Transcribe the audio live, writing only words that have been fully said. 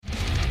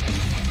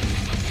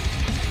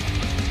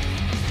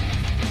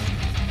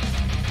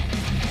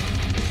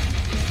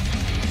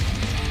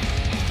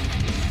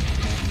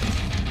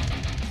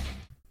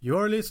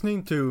You're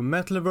listening to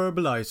Metal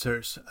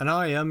Verbalizers, and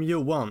I am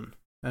Johan.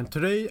 And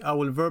today I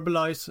will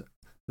verbalize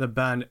the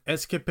band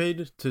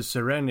Escapade to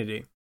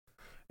Serenity.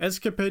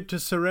 Escapade to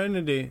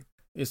Serenity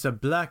is a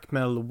black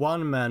metal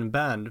one-man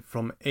band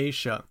from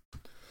Asia.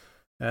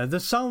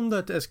 The sound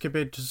that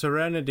Escapade to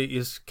Serenity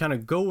is kind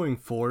of going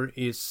for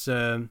is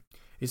a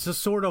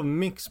sort of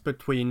mix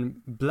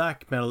between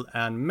black metal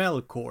and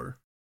metalcore.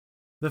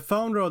 The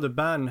founder of the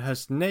band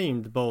has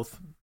named both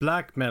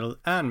black metal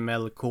and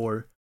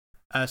metalcore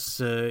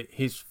as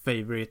his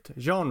favorite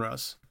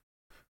genres.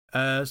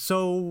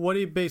 So what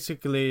he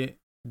basically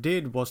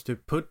did was to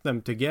put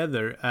them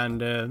together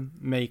and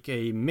make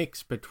a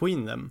mix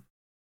between them.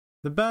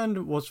 The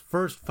band was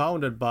first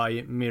founded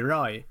by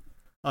Mirai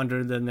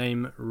under the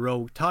name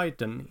Rogue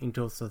Titan in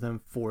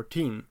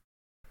 2014.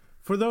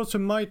 For those who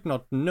might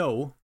not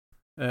know,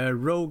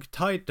 Rogue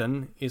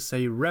Titan is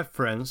a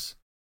reference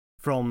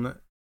from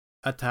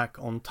Attack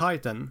on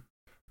Titan.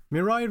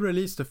 Mirai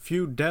released a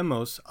few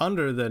demos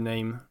under the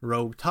name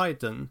Rogue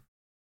Titan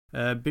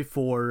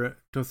before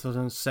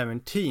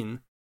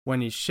 2017,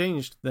 when he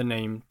changed the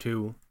name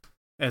to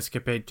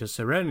Escapade to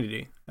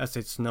Serenity, as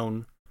it's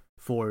known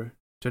for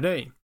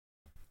today.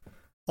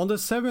 On the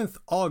 7th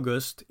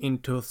August in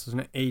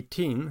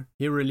 2018,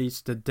 he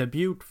released the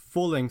debut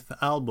full-length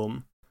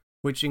album,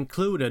 which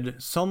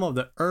included some of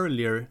the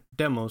earlier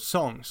demo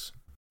songs.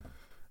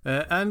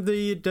 And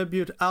the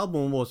debut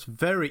album was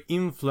very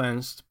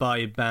influenced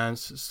by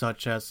bands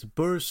such as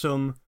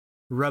Burzum,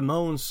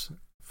 Ramones,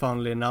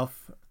 funnily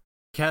enough,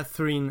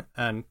 Catherine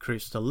and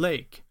Crystal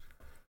Lake.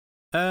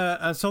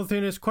 And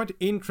something that's quite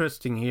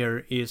interesting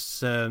here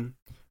is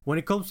when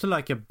it comes to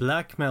like a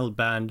black metal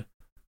band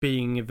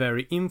being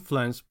very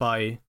influenced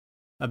by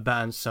a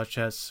band such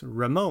as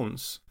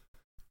Ramones,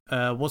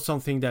 was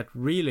something that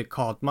really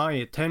caught my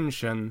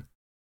attention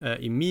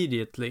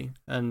immediately,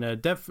 and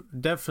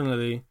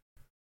definitely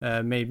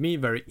made me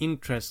very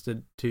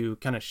interested to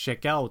kind of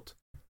check out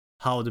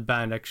how the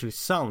band actually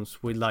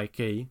sounds with like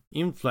a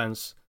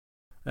influence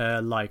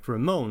like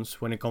Ramones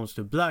when it comes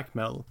to black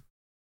metal.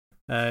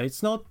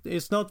 It's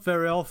not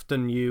very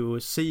often you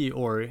see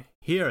or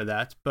hear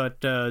that, but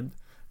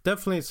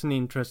definitely it's an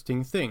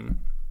interesting thing.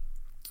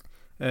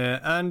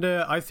 And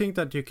I think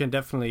that you can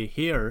definitely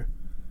hear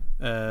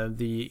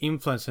the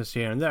influences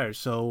here and there,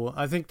 so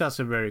I think that's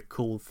a very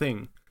cool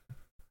thing.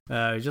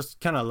 Just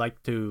kind of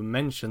like to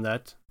mention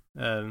that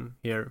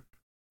here.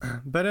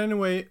 But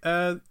anyway,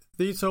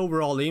 these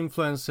overall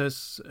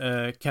influences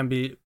can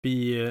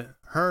be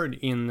heard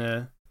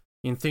in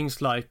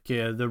things like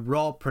the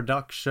raw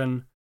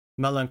production,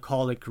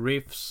 melancholic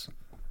riffs,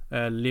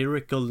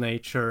 lyrical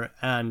nature,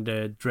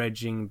 and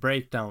dredging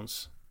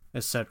breakdowns,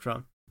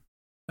 etc.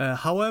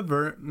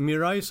 However,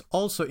 Mirai's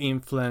also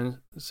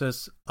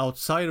influences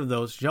outside of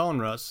those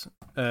genres,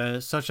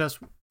 such as,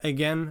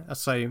 again,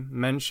 as I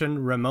mentioned,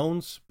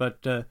 Ramones,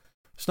 but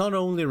it's not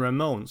only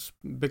Ramones,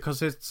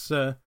 because it's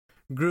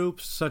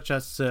groups such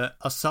as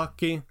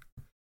Asaki,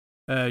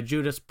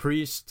 Judas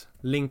Priest,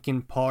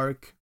 Linkin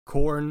Park,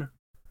 Korn,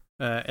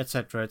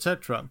 etc.,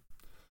 etc.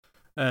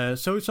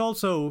 So it's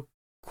also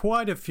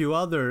quite a few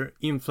other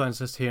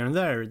influences here and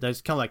there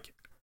that's kind of like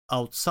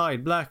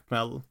outside black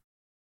metal.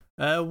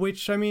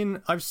 Which, I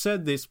mean, I've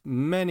said this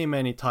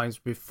many times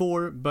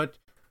before, but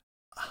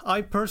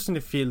I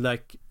personally feel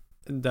like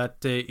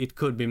that it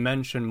could be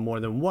mentioned more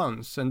than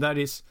once, and that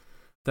is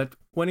that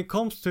when it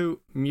comes to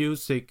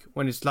music,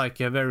 when it's like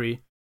a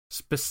very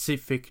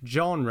specific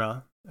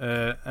genre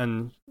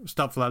and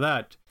stuff like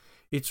that,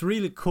 it's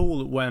really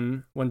cool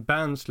when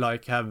bands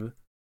like have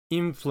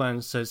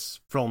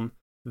influences from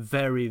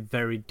very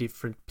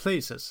different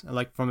places,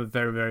 like from a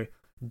very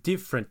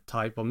different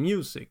type of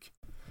music.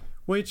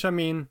 Which, I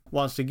mean,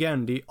 once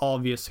again, the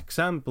obvious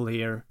example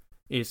here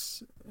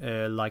is,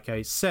 like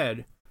I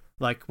said,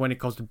 like when it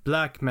comes to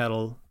black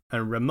metal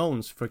and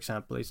Ramones, for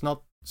example, it's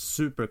not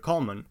super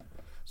common,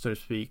 so to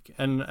speak.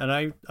 And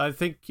I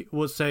think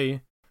we'll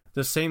say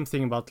the same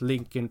thing about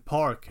Linkin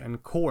Park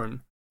and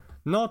Korn.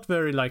 Not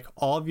very like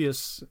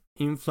obvious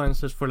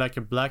influences for like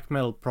a black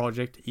metal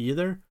project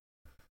either.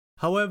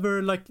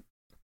 However, like,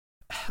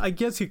 I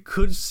guess you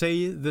could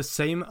say the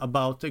same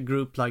about a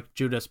group like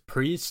Judas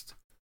Priest.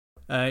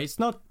 It's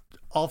not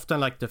often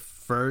like the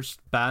first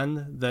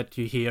band that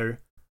you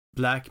hear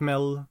black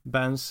metal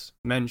bands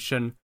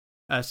mention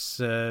as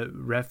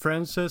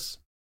references.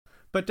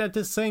 But at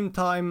the same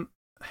time,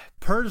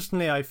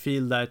 personally I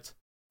feel that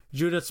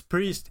Judas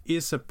Priest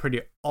is a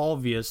pretty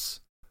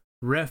obvious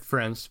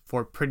reference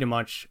for pretty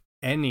much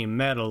any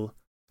metal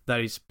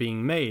that is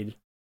being made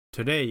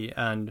today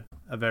and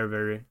a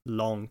very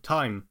long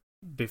time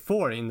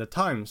before in the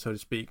time, so to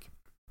speak.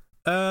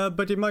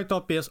 But it might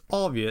not be as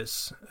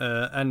obvious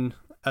and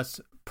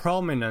as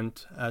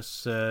prominent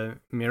as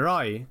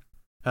Mirai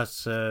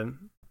has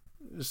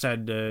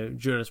said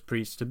Judas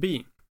Priest to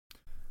be,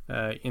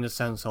 in the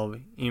sense of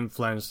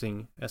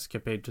influencing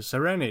Escapade to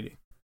Serenity.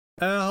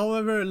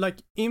 However,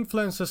 like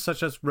influences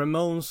such as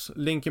Ramones,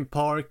 Linkin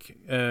Park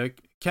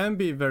can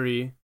be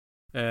very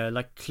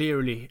like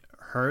clearly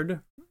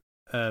heard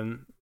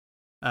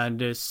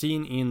and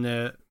seen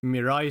in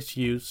Mirai's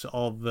use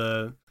of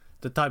the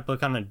type of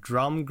kind of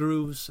drum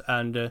grooves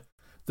and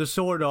the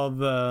sort of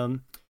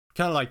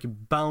kind of like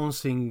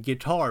bouncing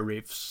guitar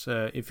riffs,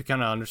 if you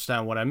kind of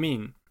understand what I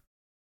mean.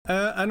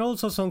 And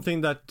also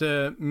something that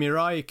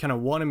Mirai kind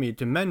of wanted me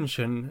to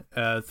mention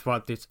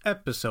throughout this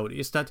episode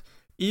is that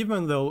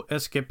even though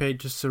Escapade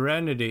to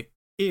Serenity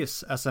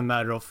is, as a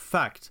matter of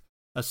fact,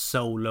 a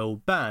solo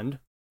band,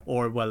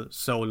 or well,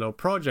 solo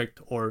project,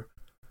 or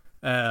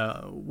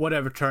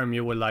whatever term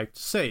you would like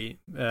to say,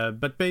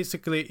 but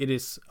basically it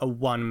is a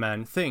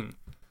one-man thing.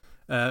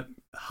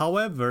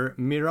 However,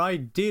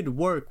 Mirai did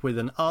work with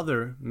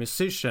another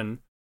musician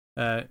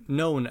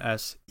known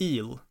as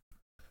Eel.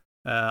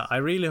 I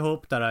really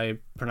hope that I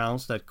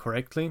pronounced that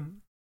correctly.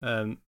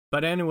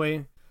 But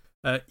anyway,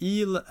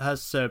 Eel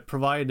has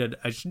provided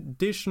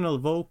additional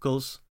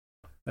vocals,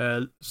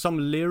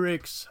 some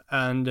lyrics,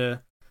 and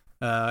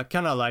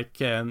kind of like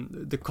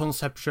the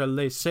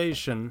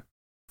conceptualization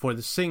for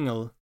the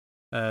single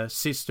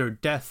Sister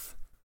Death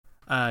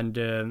and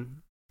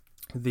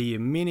the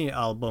mini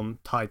album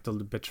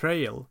titled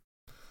Betrayal.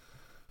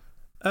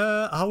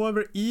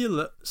 However,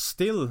 Eel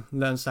still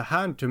lends a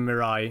hand to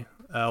Mirai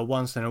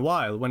once in a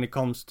while when it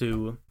comes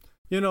to,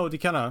 you know, the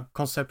kind of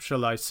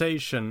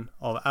conceptualization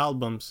of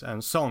albums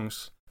and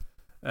songs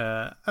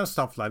and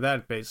stuff like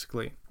that,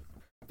 basically.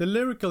 The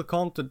lyrical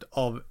content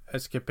of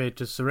Escapade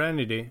to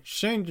Serenity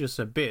changes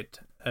a bit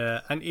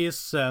and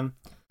is,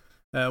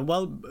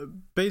 well,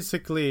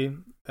 basically,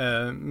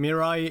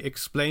 Mirai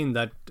explained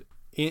that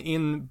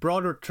in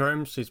broader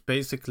terms, it's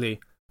basically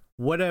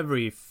whatever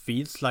he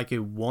feels like he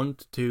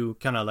wants to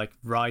kind of like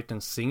write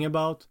and sing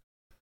about.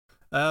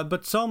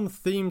 But some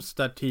themes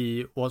that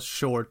he was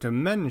sure to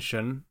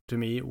mention to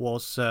me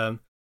was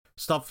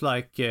stuff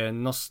like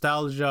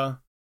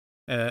nostalgia,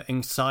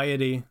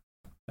 anxiety,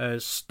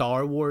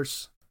 Star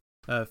Wars,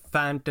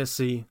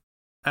 fantasy,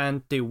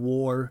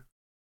 anti-war,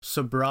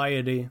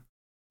 sobriety,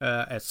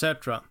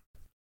 etc.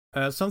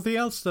 Something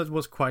else that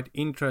was quite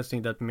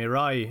interesting that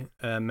Mirai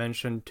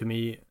mentioned to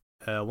me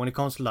when it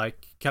comes to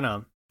like kind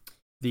of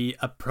the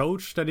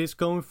approach that he's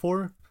going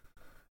for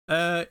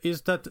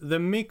is that the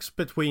mix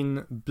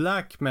between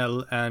black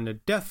metal and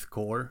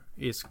deathcore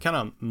is kind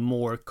of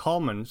more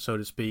common, so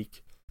to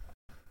speak,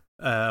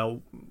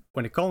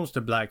 when it comes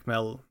to black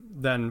metal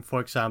than, for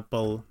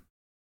example,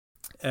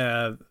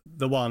 the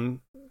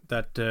one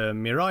that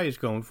Mirai is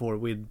going for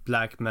with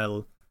black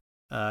metal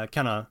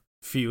kind of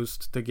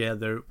fused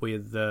together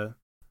with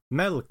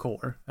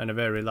metalcore and a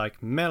very like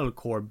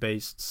metalcore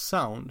based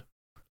sound.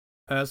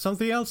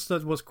 Something else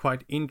that was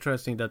quite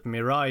interesting that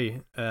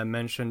Mirai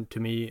mentioned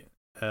to me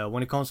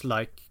when it comes to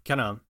like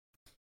kind of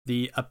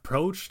the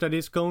approach that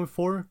he's going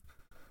for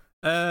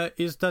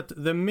is that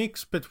the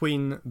mix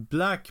between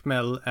black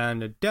metal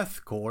and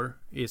deathcore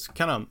is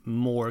kind of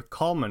more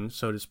common,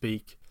 so to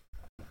speak,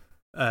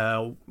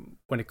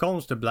 when it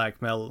comes to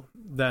black metal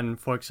than,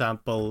 for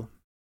example,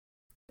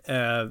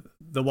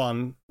 the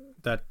one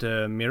that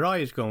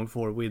Mirai is going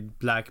for with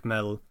black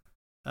metal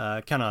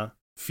kind of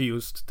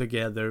fused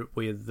together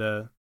with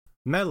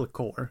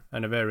metalcore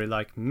and a very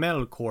like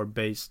metalcore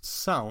based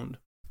sound.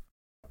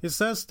 He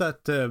says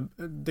that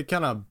the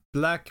kind of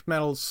black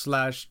metal /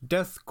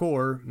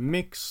 deathcore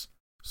mix,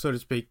 so to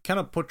speak, kind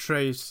of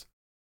portrays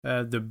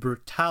the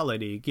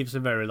brutality, gives a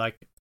very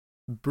like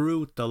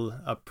brutal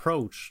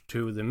approach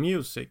to the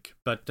music,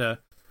 but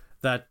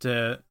that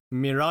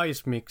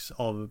Mirai's mix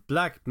of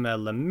black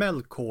metal and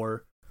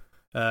metalcore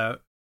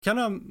kind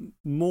of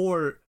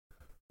more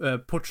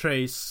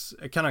portrays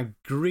a kind of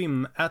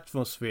grim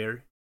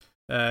atmosphere.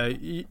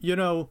 You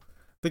know,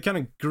 the kind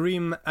of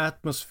grim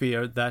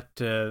atmosphere that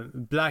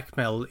black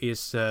metal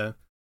is,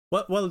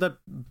 well, that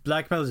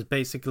black metal is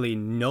basically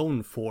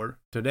known for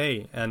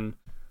today, and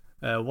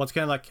what's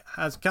kind of like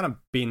has kind of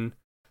been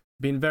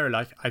very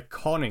like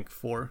iconic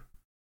for.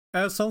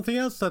 Something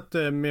else that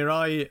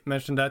Mirai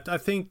mentioned that I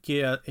think he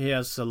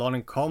has a lot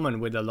in common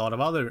with a lot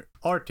of other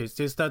artists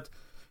is that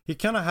he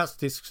kind of has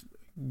this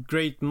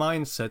great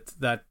mindset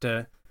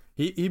that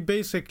he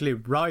basically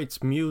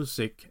writes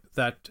music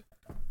that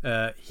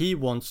he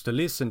wants to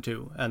listen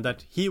to and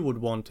that he would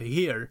want to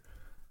hear,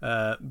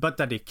 but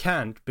that he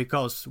can't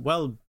because,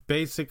 well,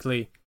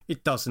 basically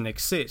it doesn't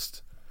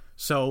exist.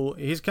 So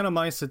his kind of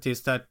mindset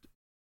is that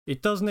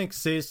it doesn't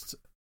exist,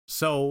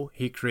 so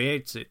he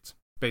creates it,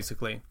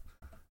 basically.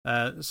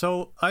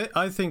 So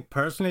I think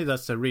personally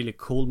that's a really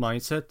cool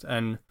mindset,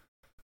 and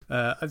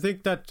I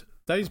think that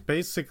is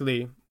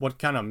basically what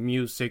kind of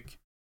music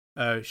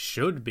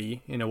should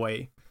be, in a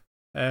way.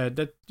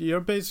 That you're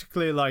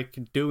basically like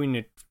doing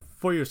it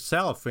for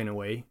yourself in a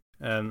way.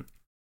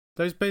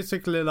 There's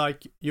basically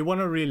like you want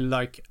to really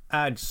like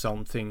add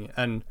something,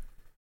 and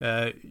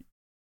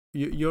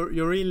you're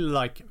really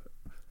like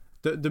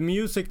the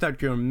music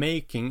that you're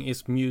making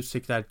is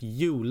music that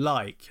you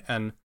like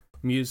and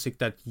music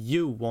that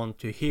you want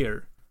to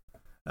hear.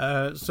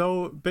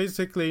 So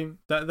basically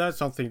that's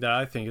something that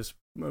I think is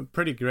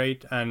pretty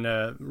great and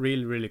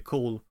really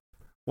cool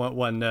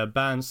when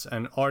bands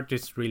and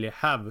artists really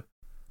have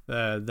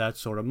that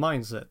sort of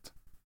mindset.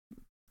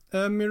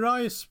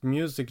 Mirai's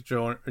music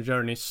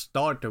journey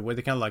started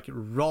with kind of like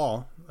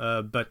raw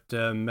but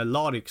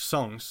melodic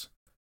songs.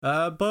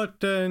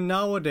 But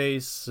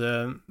nowadays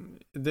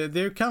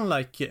they're kind of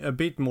like a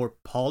bit more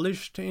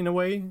polished in a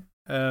way.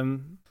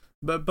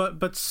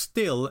 But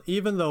still,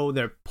 even though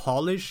they're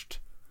polished,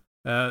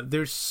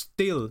 they're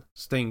still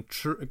staying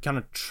kind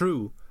of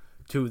true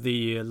to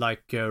the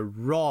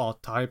raw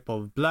type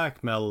of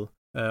black metal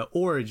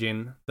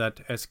origin that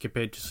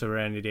Escapade to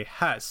Serenity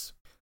has.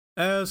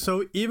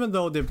 So even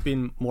though they've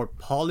been more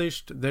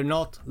polished, they're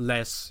not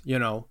less,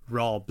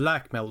 raw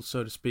black metal,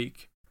 so to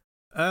speak.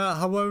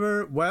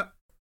 However,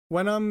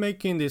 when I'm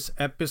making this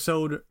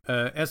episode,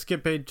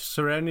 Escapade to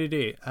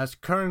Serenity has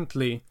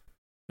currently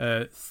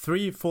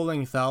 3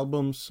 full-length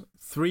albums,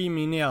 3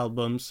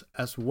 mini-albums,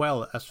 as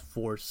well as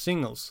 4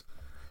 singles.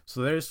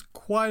 So there's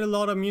quite a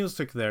lot of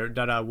music there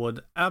that I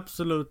would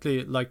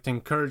absolutely like to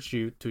encourage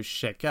you to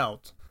check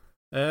out.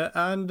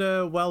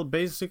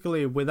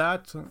 Basically with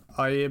that,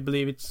 I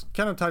believe it's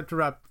kind of time to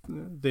wrap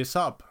this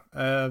up.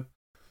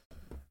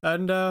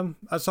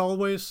 As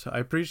always, I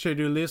appreciate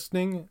you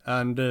listening,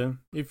 and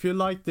if you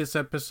like this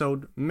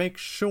episode, make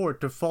sure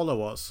to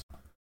follow us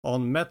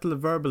on Metal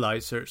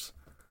Verbalizers,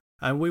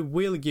 and we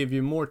will give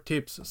you more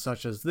tips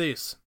such as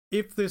this.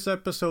 If this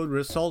episode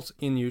results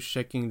in you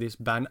checking this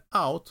band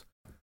out,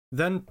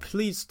 then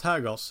please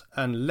tag us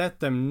and let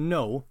them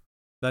know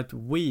that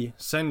we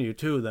send you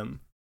to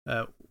them.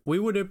 We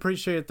would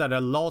appreciate that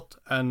a lot,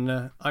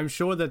 and I'm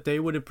sure that they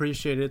would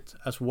appreciate it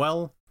as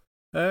well.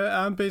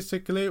 And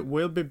basically,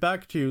 we'll be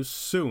back to you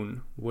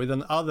soon with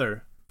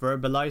another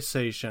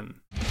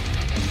verbalization.